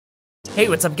Hey,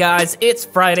 what's up guys? It's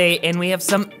Friday and we have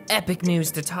some epic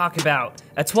news to talk about.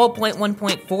 A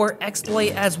 12.1.4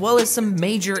 exploit as well as some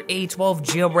major A12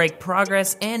 jailbreak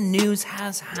progress and news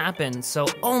has happened, so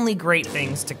only great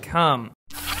things to come.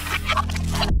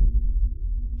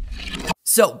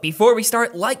 So, before we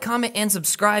start, like, comment, and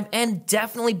subscribe, and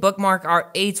definitely bookmark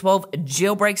our A12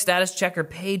 jailbreak status checker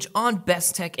page on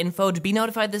Best Tech Info to be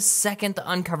notified the second the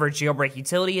uncovered jailbreak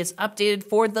utility is updated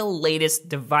for the latest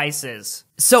devices.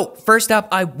 So, first up,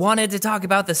 I wanted to talk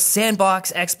about the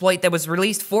Sandbox Exploit that was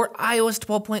released for iOS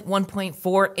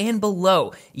 12.1.4 and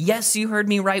below. Yes, you heard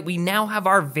me right, we now have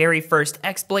our very first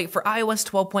exploit for iOS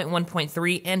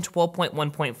 12.1.3 and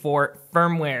 12.1.4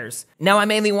 firmwares. Now, I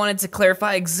mainly wanted to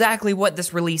clarify exactly what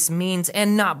this release means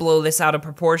and not blow this out of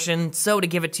proportion, so to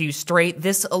give it to you straight,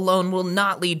 this alone will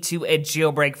not lead to a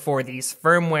jailbreak for these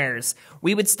firmwares.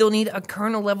 We would still need a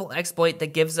kernel level exploit that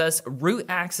gives us root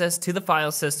access to the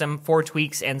file system for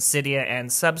tweaks and Cydia and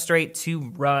Substrate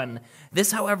to run.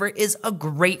 This, however, is a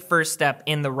great first step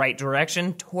in the right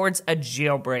direction towards a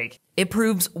jailbreak. It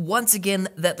proves once again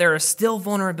that there are still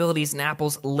vulnerabilities in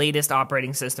Apple's latest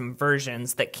operating system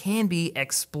versions that can be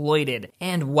exploited.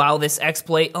 And while this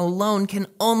exploit alone can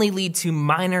only lead to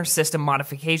minor system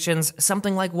modifications,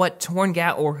 something like what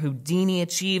TornGat or Houdini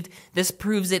achieved, this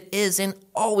proves it is and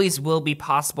always will be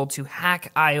possible to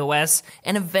hack iOS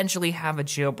and eventually have a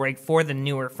jailbreak for the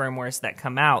newer firmwares that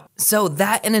come out. So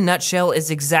that in a nutshell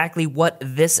is exactly what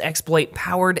this exploit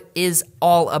powered is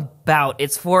all about.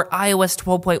 It's for iOS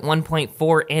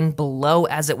 12.1.4 and below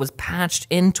as it was patched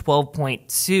in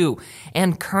 12.2,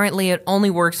 and currently it only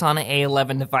works on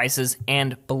A11 devices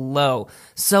and below.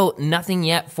 So nothing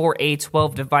yet for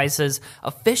A12 devices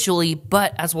officially,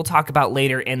 but as we'll talk about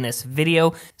later in this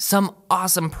video, some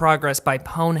awesome progress by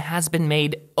Pwn has been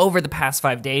made over the past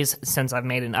 5 days since I've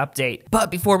made an update.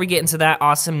 But before we get into that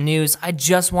awesome news, I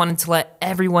just wanted to let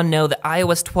everyone know that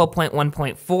iOS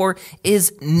 12.1.4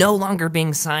 is no longer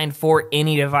being signed for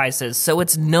any devices, so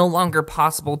it's no longer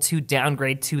possible to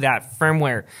downgrade to that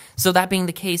firmware. So that being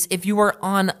the case, if you are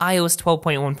on iOS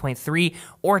 12.1.3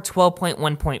 or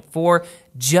 12.1.4,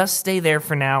 just stay there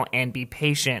for now and be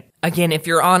patient. Again, if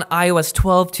you're on iOS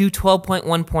 12 to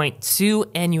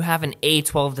 12.1.2 and you have an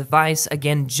A12 device,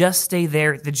 again, just stay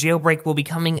there. The jailbreak will be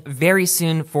coming very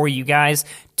soon for you guys.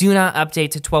 Do not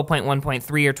update to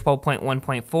 12.1.3 or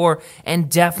 12.1.4, and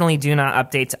definitely do not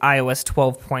update to iOS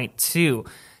 12.2.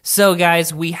 So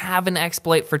guys, we have an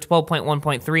exploit for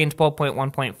 12.1.3 and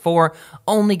 12.1.4,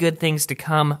 only good things to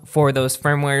come for those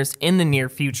firmwares in the near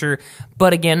future.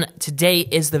 But again, today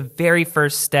is the very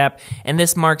first step, and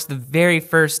this marks the very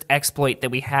first exploit that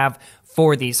we have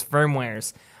for these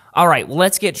firmwares. Alright, well,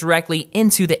 let's get directly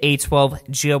into the A12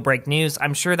 jailbreak news.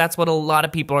 I'm sure that's what a lot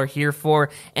of people are here for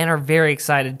and are very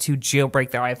excited to jailbreak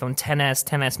their iPhone XS,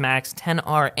 XS Max,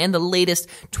 XR, and the latest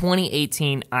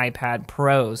 2018 iPad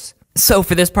Pros. So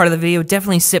for this part of the video,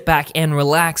 definitely sit back and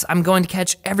relax. I'm going to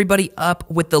catch everybody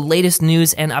up with the latest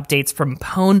news and updates from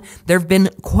Pwn. There have been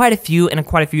quite a few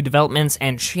developments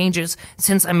and changes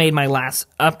since I made my last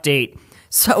update.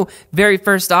 So, very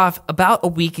first off, about a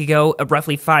week ago,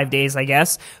 roughly 5 days I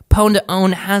guess,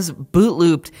 Pwn has boot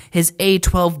looped his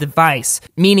A12 device,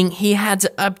 meaning he had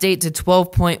to update to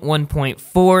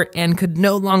 12.1.4 and could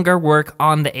no longer work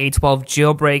on the A12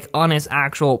 jailbreak on his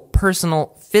actual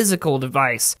personal physical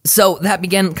device. So that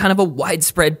began kind of a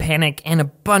widespread panic and a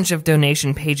bunch of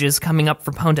donation pages coming up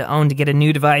for Pwn to get a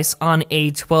new device on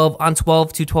A12 on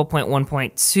 12 to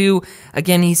 12.1.2.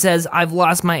 Again, he says, I've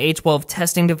lost my A12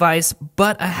 testing device,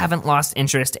 but I haven't lost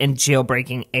interest in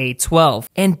jailbreaking A12.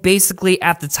 And basically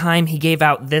at the time he gave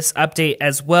out this update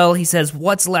as well. He says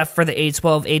what's left for the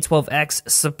A12,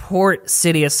 A12X support,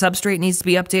 Cydia Substrate needs to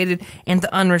be updated, and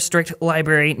the unrestricted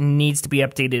library needs to be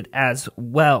updated as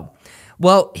well.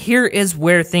 Well, here is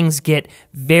where things get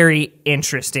very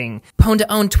interesting.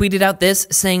 Pwn tweeted out this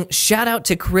saying, shout out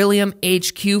to Corellium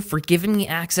HQ for giving me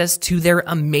access to their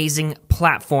amazing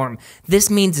platform.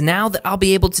 This means now that I'll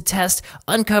be able to test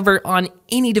Uncover on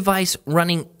any device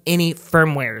running any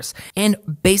firmwares. And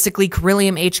basically,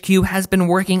 Corellium HQ has been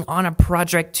working on a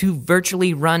project to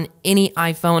virtually run any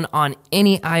iPhone on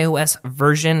any iOS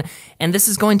version, and this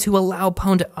is going to allow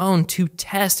Pwn to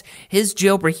test his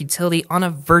jailbreak utility on a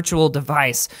virtual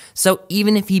device. So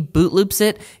even if he boot loops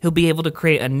it, he'll be able to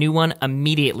create a new one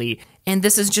immediately. And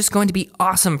this is just going to be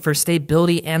awesome for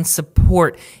stability and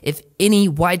support. If any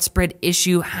widespread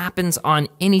issue happens on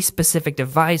any specific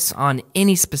device, on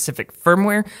any specific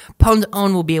firmware,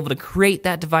 Pwn2Own will be able to create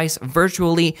that device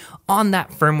virtually on that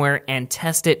firmware and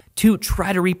test it to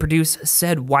try to reproduce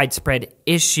said widespread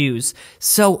issues.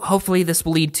 So hopefully this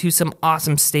will lead to some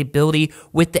awesome stability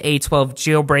with the A12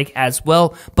 jailbreak as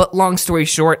well. But long story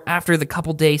short, after the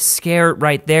couple days scare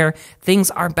right there, things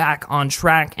are back on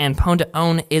track and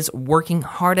Pwn2Own is working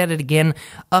hard at it again,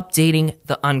 updating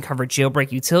the uncovered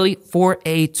jailbreak utility for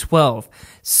A12.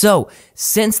 So,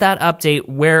 since that update,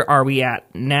 where are we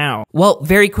at now? Well,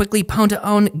 very quickly,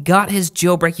 Pwn2Own got his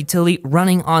jailbreak utility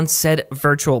running on said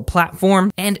virtual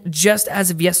platform, and just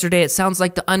as of yesterday, it sounds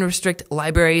like the unrestricted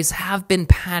libraries have been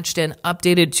patched and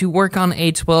updated to work on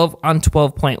A12 on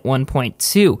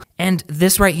 12.1.2. And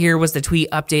this right here was the tweet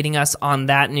updating us on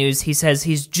that news. He says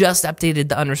he's just updated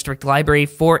the unrestricted library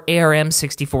for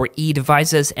ARM64E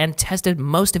devices and tested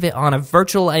most of it on a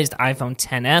virtualized iPhone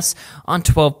XS on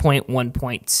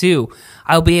 12.1.2.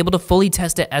 I'll be able to fully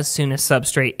test it as soon as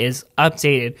Substrate is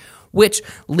updated, which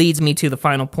leads me to the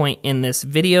final point in this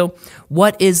video.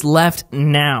 What is left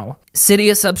now?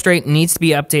 Cydia Substrate needs to be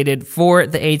updated for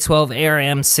the A12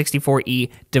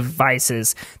 ARM64E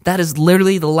devices. That is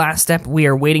literally the last step we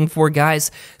are waiting for,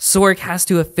 guys. Sorg has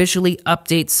to officially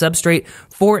update Substrate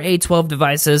for A12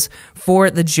 devices for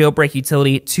the jailbreak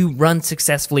utility to run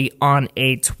successfully on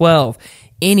A12.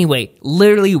 Anyway,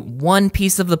 literally one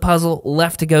piece of the puzzle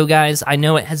left to go, guys. I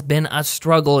know it has been a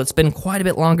struggle. It's been quite a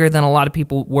bit longer than a lot of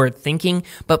people were thinking,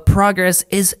 but progress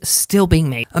is still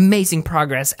being made. Amazing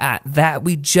progress at that.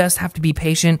 We just have to be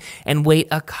patient and wait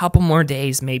a couple more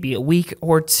days, maybe a week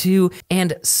or two,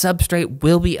 and Substrate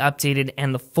will be updated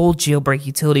and the full jailbreak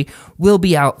utility will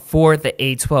be out for the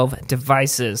A12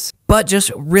 devices. But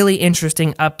just really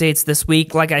interesting updates this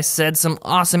week. Like I said, some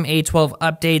awesome A12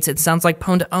 updates. It sounds like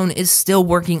Pwn2Own is still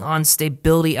working on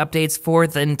stability updates for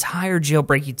the entire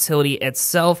jailbreak utility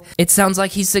itself. It sounds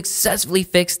like he successfully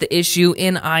fixed the issue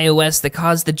in iOS that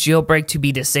caused the jailbreak to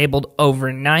be disabled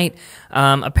overnight.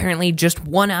 Apparently, just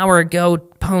 1 hour ago,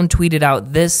 Pwn tweeted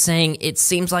out this, saying it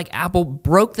seems like Apple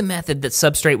broke the method that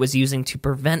Substrate was using to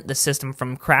prevent the system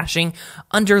from crashing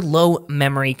under low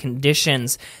memory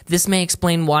conditions. This may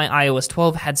explain why iOS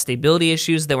 12 had stability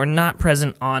issues that were not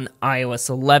present on iOS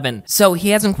 11. So he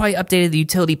hasn't quite updated the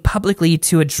utility publicly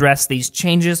to address these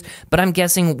changes, but I'm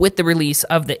guessing with the release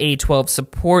of the A12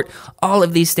 support, all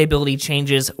of these stability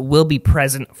changes will be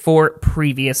present for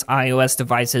previous iOS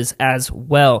devices as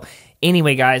well.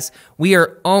 Anyway, guys, we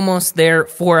are almost there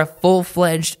for a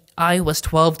full-fledged iOS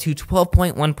 12 to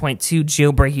 12.1.2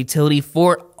 jailbreak utility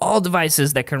for all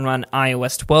devices that can run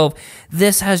iOS 12.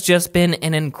 This has just been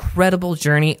an incredible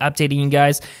journey updating you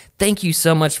guys. Thank you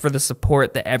so much for the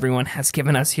support that everyone has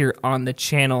given us here on the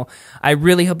channel. I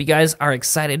really hope you guys are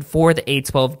excited for the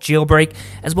A12 jailbreak,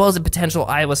 as well as a potential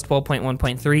iOS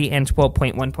 12.1.3 and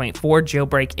 12.1.4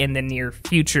 jailbreak in the near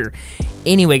future.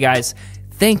 Anyway, guys,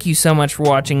 thank you so much for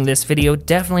watching this video.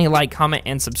 Definitely like, comment,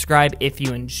 and subscribe if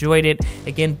you enjoyed it.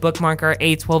 Again, bookmark our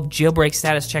A12 jailbreak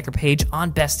status checker page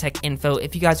on Best Tech Info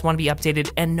if you guys want to be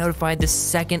updated and notified the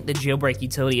second the jailbreak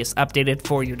utility is updated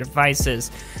for your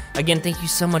devices. Again, thank you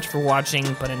so much for watching,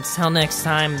 but until next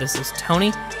time, this is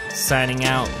Tony, signing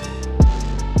out.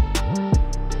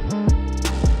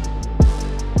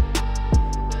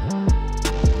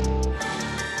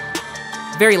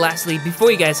 Very lastly, before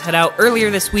you guys head out,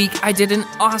 earlier this week, I did an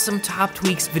awesome top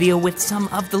tweaks video with some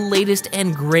of the latest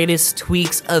and greatest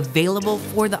tweaks available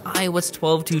for the iOS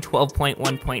 12 to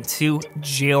 12.1.2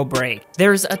 jailbreak.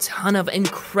 There's a ton of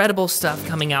incredible stuff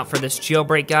coming out for this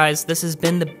jailbreak, guys. This has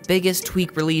been the biggest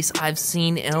tweak release I've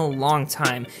seen in a long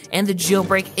time, and the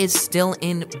jailbreak is still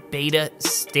in beta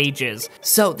stages.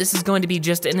 So this is going to be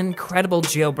just an incredible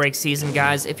jailbreak season,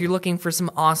 guys. If you're looking for some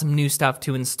awesome new stuff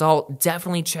to install,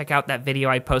 definitely check out that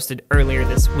video I posted earlier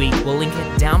this week. We'll link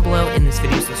it down below in this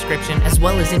video's description, as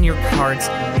well as in your cards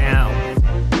now.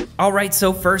 Alright,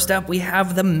 so first up we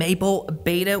have the Maple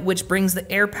Beta, which brings the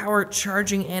AirPower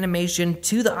charging animation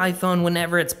to the iPhone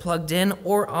whenever it's plugged in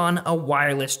or on a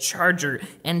wireless charger.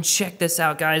 And check this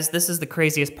out, guys, this is the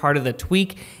craziest part of the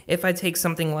tweak. If I take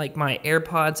something like my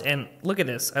AirPods, and look at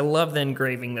this, I love the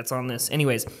engraving that's on this.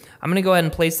 Anyways, I'm gonna go ahead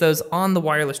and place those on the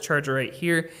wireless charger right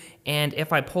here. And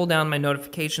if I pull down my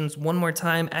notifications one more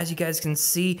time, as you guys can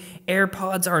see,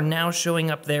 AirPods are now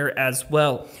showing up there as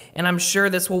well. And I'm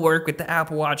sure this will work with the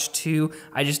Apple Watch too,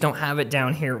 I just don't have it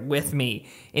down here with me.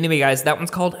 Anyway, guys, that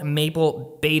one's called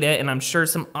Maple Beta, and I'm sure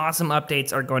some awesome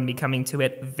updates are going to be coming to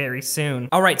it very soon.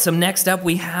 All right, so next up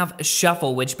we have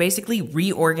Shuffle, which basically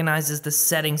reorganizes the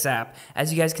settings app.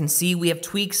 As you guys can see, we have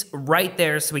tweaks right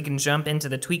there, so we can jump into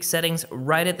the tweak settings.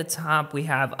 Right at the top, we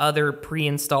have other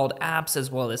pre-installed apps as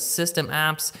well as system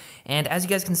apps, and as you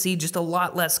guys can see, just a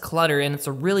lot less clutter, and it's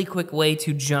a really quick way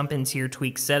to jump into your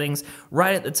tweak settings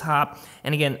right at the top.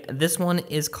 And again, this one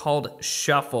is called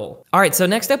Shuffle. All right, so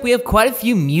next up we have quite a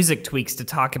few music tweaks to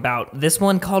talk about. This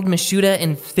one called Meshuda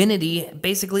Infinity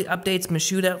basically updates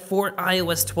Meshuda for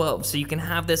iOS 12, so you can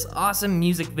have this awesome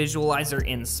music visualizer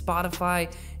in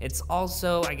Spotify. It's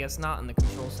also, I guess, not in the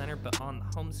control center, but on the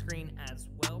home screen as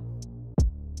well.